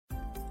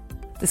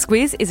The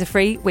Squiz is a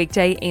free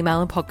weekday email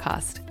and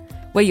podcast.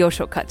 We're your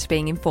shortcut to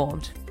being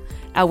informed.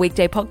 Our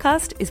weekday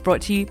podcast is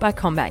brought to you by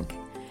CommBank,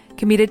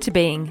 committed to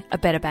being a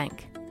better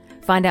bank.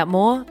 Find out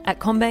more at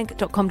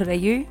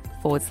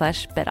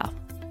commbank.com.au/better.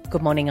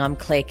 Good morning, I'm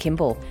Claire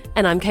Kimball.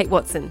 And I'm Kate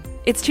Watson.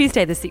 It's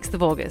Tuesday the 6th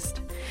of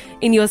August.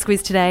 In your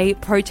Squiz today,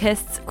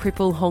 protests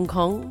cripple Hong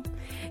Kong,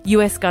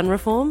 US gun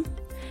reform,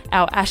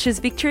 our Ashes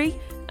victory,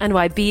 and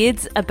why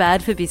beards are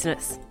bad for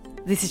business.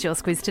 This is your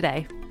Squiz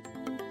today.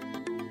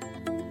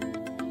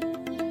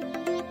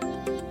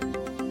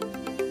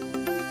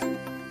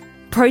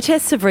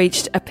 Protests have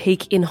reached a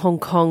peak in Hong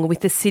Kong, with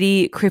the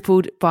city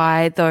crippled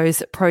by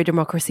those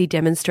pro-democracy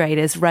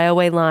demonstrators.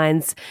 Railway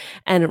lines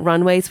and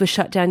runways were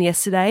shut down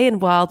yesterday,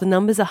 and while the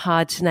numbers are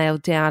hard to nail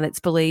down, it's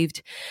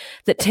believed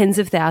that tens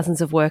of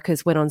thousands of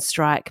workers went on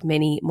strike,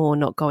 many more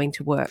not going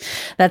to work.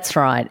 That's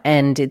right,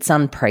 and it's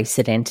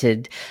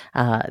unprecedented.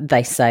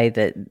 They say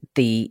that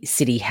the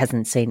city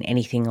hasn't seen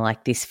anything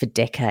like this for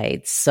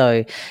decades,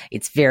 so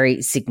it's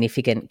very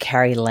significant.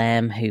 Carrie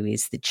Lam, who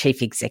is the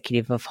chief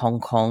executive of Hong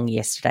Kong,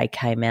 yesterday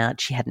came out.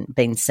 She hadn't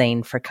been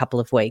seen for a couple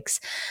of weeks,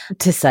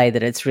 to say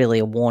that it's really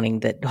a warning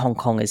that Hong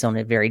Kong is on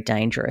a very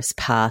dangerous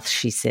path,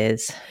 she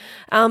says.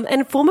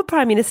 And former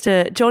Prime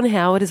Minister John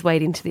Howard has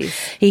weighed into this.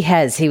 He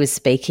has. He was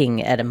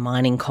speaking at a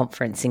mining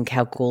conference in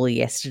Kalgoorlie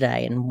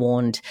yesterday and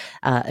warned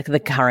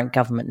the current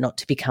government not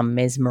to become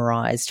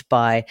mesmerised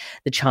by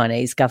the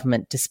Chinese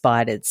government,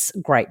 despite its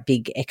great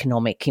big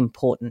economic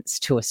importance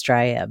to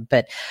Australia.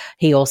 But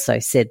he also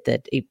said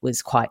that it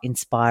was quite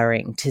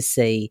inspiring to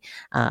see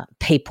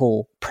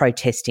people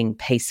protesting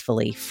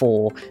peacefully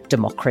for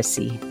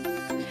democracy.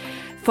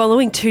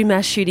 Following two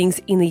mass shootings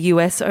in the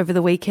US over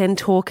the weekend,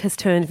 talk has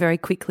turned very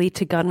quickly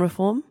to gun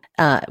reform.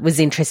 It was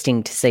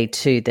interesting to see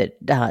too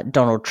that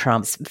Donald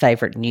Trump's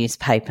favourite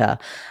newspaper,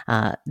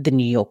 the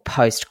New York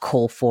Post,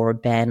 called for a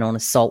ban on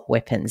assault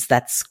weapons.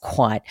 That's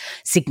quite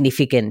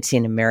significant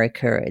in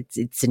America.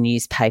 It's a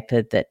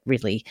newspaper that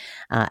really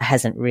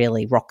hasn't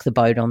really rocked the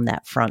boat on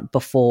that front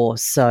before,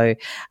 so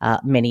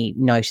many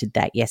noted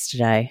that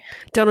yesterday.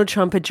 Donald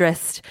Trump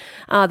addressed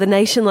the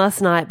nation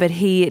last night, but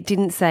he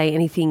didn't say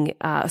anything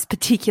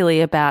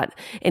particularly about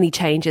any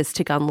changes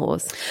to gun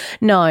laws.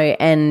 No,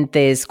 and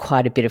there's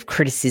quite a bit of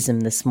criticism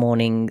this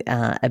morning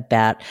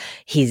about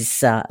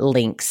his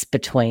links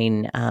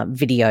between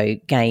video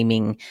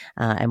gaming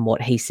and what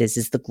he says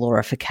is the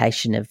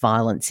glorification of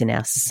violence in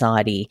our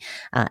society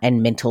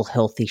and mental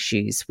health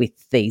issues with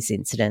these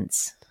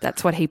incidents.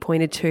 That's what he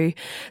pointed to.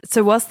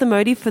 So whilst the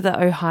motive for the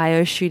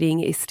Ohio shooting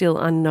is still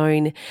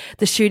unknown,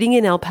 the shooting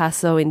in El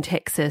Paso in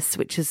Texas,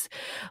 which is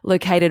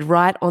located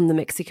right on the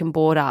Mexican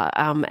border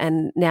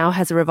and now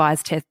has a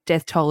revised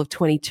death toll of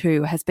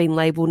 22, has been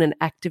labelled an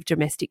act of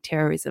domestic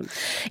terrorism.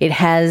 It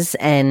has,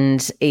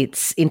 and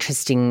it's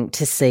interesting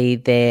to see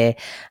there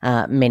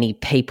many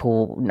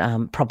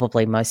people,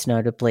 probably most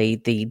notably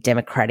the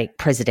Democratic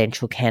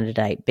presidential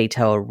candidate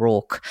Beto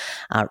O'Rourke,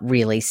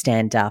 really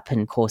stand up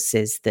and, of course,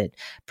 says that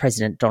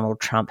President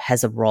Donald Trump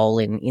has a role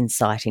in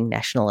inciting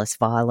nationalist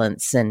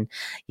violence. And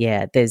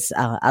yeah, there's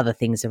other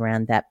things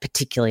around that.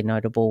 Particularly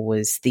notable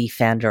was the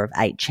founder of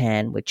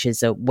 8chan, which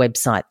is a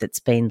website that's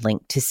been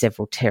linked to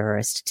several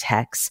terrorist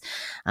attacks,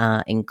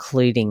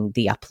 including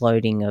the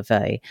uploading of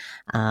a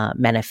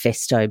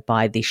manifesto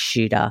by this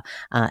shooter.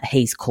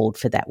 He's called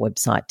for that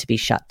website to be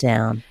shut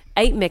down.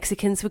 8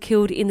 Mexicans were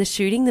killed in the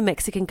shooting. The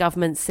Mexican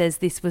government says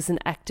this was an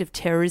act of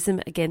terrorism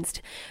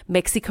against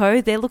Mexico.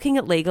 They're looking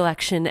at legal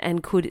action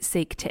and could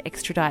seek to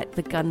extradite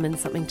the gunman.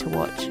 Something to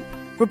watch.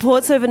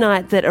 Reports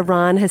overnight that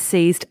Iran has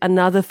seized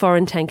another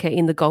foreign tanker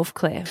in the Gulf,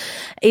 Claire.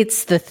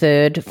 It's the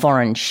third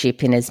foreign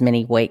ship in as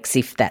many weeks,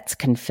 if that's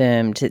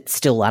confirmed. It's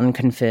still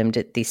unconfirmed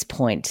at this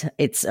point.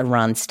 It's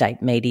Iran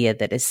state media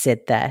that has said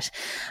that.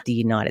 The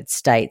United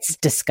States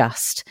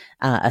discussed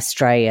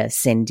Australia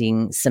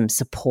sending some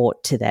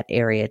support to that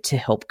area to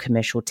help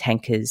commercial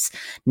tankers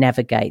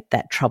navigate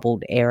that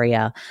troubled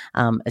area.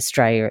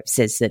 Australia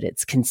says that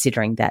it's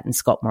considering that, and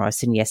Scott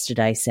Morrison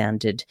yesterday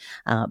sounded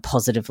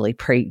positively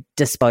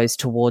predisposed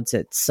towards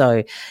it.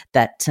 So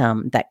that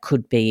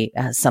could be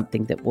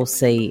something that we'll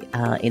see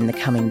in the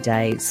coming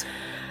days.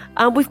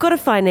 We've got a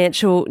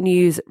financial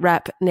news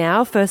wrap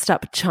now. First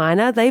up,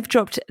 China. They've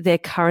dropped their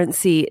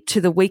currency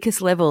to the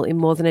weakest level in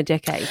more than a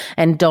decade.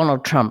 And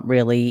Donald Trump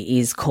really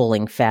is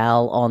calling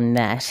foul on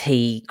that.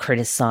 He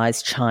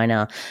criticised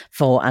China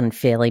for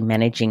unfairly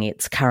managing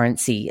its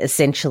currency.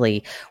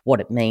 Essentially, what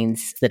it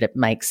means that it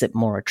makes it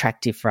more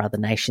attractive for other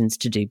nations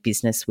to do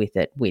business with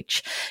it,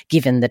 which,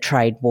 given the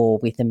trade war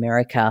with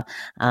America,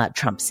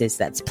 Trump says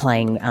that's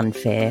playing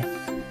unfair.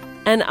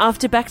 And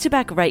after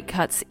back-to-back rate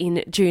cuts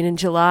in June and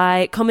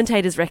July,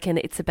 commentators reckon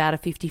it's about a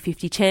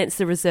 50-50 chance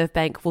the Reserve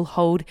Bank will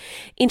hold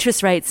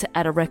interest rates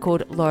at a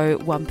record low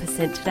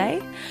 1%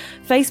 today.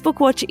 Facebook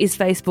Watch is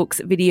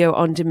Facebook's video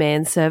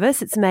on-demand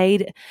service. It's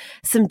made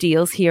some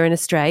deals here in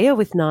Australia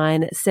with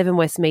Nine, Seven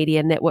West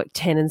Media, Network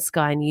 10 and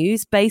Sky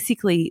News.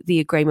 Basically, the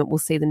agreement will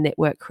see the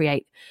network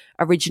create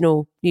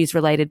original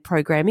news-related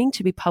programming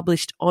to be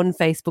published on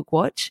Facebook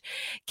Watch,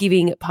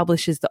 giving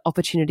publishers the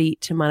opportunity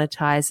to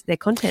monetize their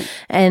content.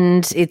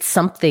 And it's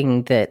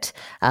something that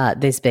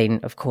there's been,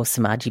 of course,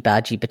 some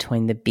argy-bargy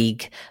between the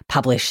big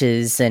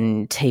publishers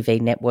and TV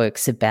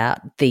networks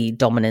about the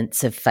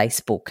dominance of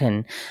Facebook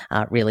and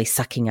really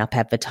sucking up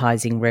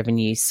advertising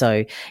revenue.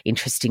 So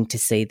interesting to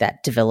see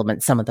that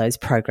development. Some of those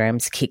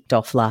programs kicked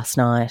off last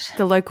night.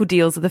 The local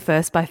deals are the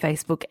first by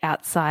Facebook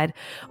outside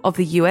of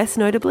the US,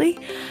 notably.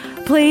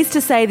 Pleased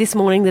to say this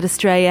morning that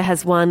Australia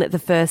has won the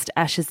first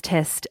Ashes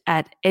test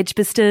at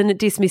Edgbaston,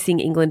 dismissing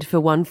England for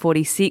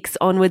 146.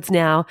 Onwards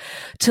now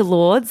to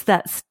Lords.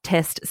 That's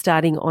test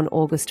starting on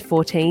August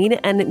 14.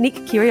 And Nick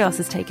Kyrgios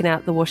has taken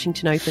out the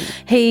Washington Open.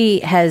 He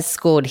has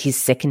scored his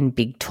second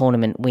big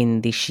tournament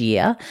win this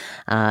year.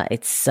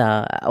 It's,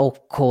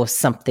 of course,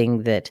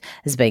 something that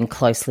has been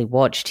closely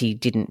watched. He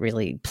didn't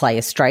really play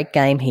a straight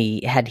game.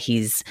 He had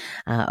his,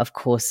 of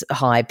course,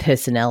 high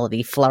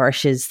personality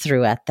flourishes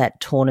throughout that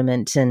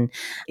tournament. And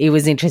it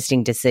was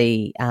interesting to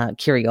see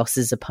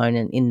Kyrgios's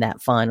opponent in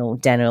that final,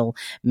 Daniil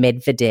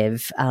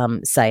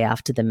Medvedev, say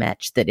after the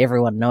match that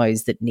everyone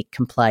knows that Nick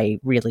can play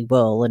really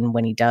well, and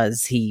when he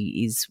does,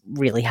 he is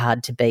really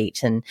hard to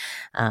beat, and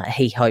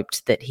he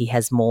hoped that he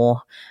has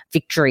more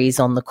victories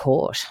on the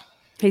court.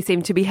 He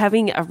seemed to be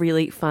having a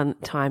really fun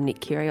time,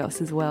 Nick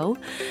Kyrgios, as well.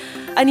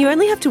 And you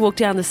only have to walk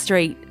down the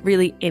street,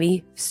 really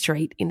any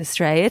street in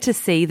Australia, to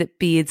see that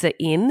beards are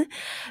in.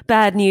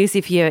 Bad news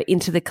if you're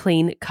into the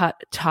clean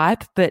cut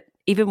type, but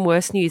even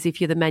worse news if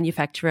you're the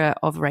manufacturer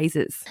of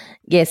razors.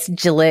 Yes,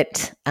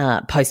 Gillette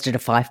posted a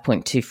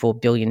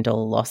 $5.24 billion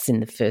loss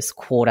in the first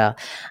quarter.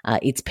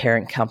 Its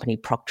parent company,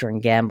 Procter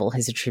 & Gamble,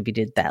 has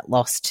attributed that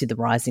loss to the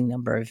rising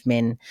number of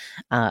men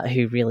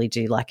who really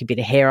do like a bit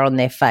of hair on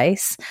their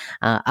face.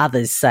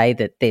 Others say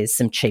that there's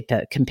some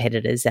cheaper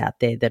competitors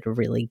out there that are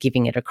really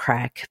giving it a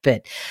crack.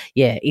 But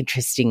yeah,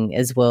 interesting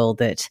as well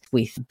that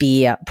with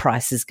beer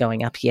prices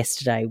going up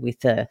yesterday with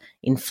the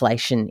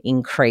inflation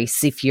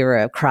increase, if you're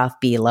a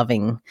craft beer loving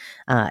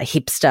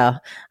hipster,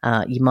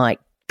 you might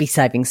be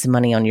saving some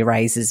money on your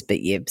razors,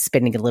 but you're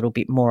spending a little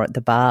bit more at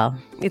the bar.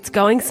 It's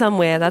going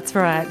somewhere, that's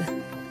right.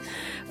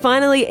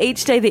 Finally,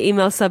 each day the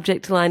email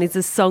subject line is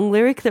a song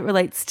lyric that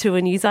relates to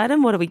a news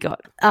item. What do we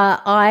got?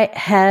 I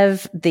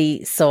have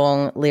the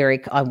song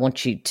lyric, I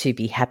Want You to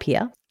Be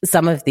Happier.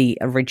 Some of the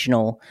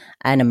original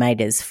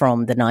animators from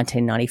the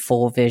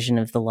 1994 version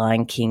of The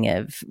Lion King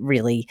have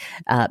really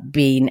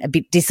been a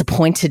bit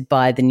disappointed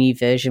by the new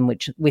version,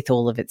 which with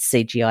all of its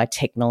CGI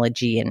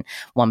technology, and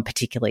one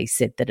particularly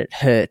said that it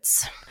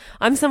hurts.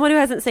 I'm someone who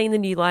hasn't seen the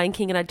new Lion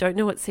King and I don't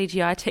know what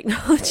CGI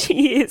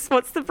technology is.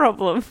 What's the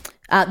problem?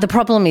 The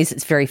problem is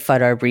it's very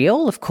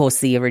photoreal. Of course,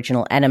 the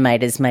original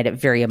animators made it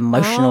very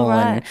emotional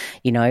and,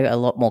 you know, a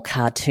lot more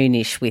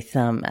cartoonish with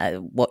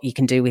what you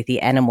can do with the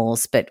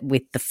animals. But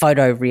with the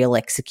photoreal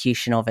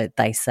execution of it,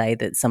 they say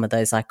that some of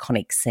those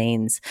iconic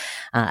scenes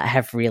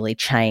have really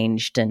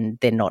changed and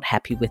they're not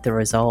happy with the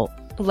result.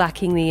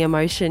 Lacking the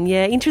emotion.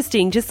 Yeah,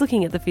 interesting. Just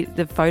looking at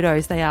the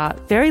photos, they are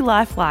very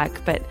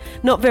lifelike, but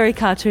not very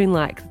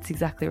cartoon-like. That's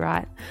exactly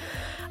right.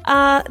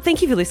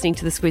 Thank you for listening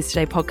to the Squiz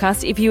Today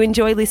podcast. If you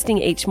enjoy listening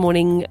each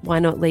morning, why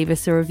not leave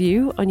us a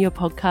review on your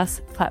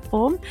podcast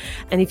platform?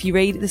 And if you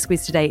read the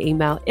Squiz Today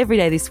email every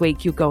day this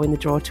week, you'll go in the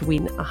draw to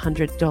win a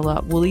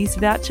 $100 Woolies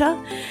voucher.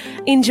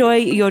 Enjoy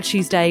your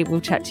Tuesday.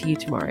 We'll chat to you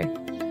tomorrow.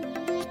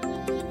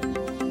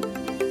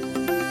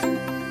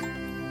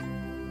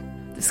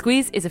 The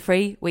Squiz is a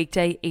free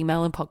weekday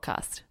email and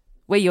podcast.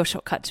 We're your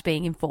shortcut to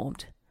being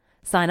informed.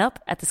 Sign up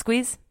at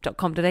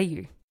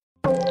thesquiz.com.au.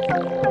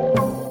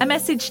 A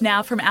message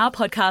now from our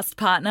podcast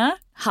partner,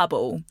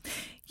 Hubble.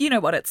 You know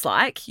what it's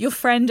like. Your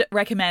friend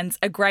recommends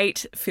a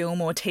great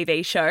film or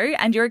TV show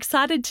and you're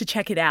excited to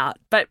check it out,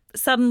 but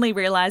suddenly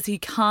realise you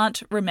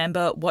can't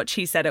remember what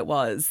she said it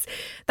was.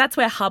 That's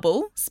where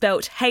Hubble,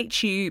 spelt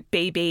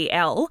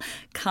H-U-B-B-L,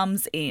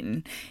 comes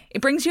in.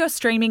 It brings your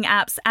streaming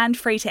apps and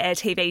free-to-air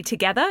TV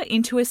together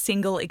into a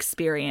single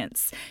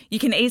experience. You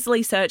can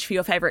easily search for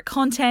your favourite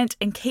content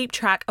and keep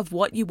track of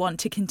what you want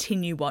to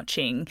continue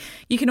watching.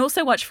 You can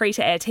also watch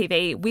free-to-air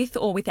TV with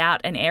or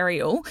without an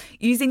aerial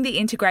using the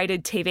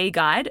integrated TV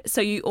guide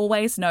so you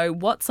always know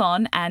what's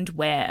on and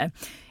where.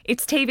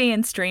 It's TV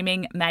and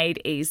streaming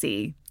made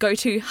easy. Go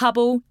to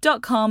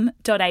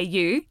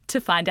hubble.com.au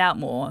to find out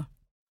more.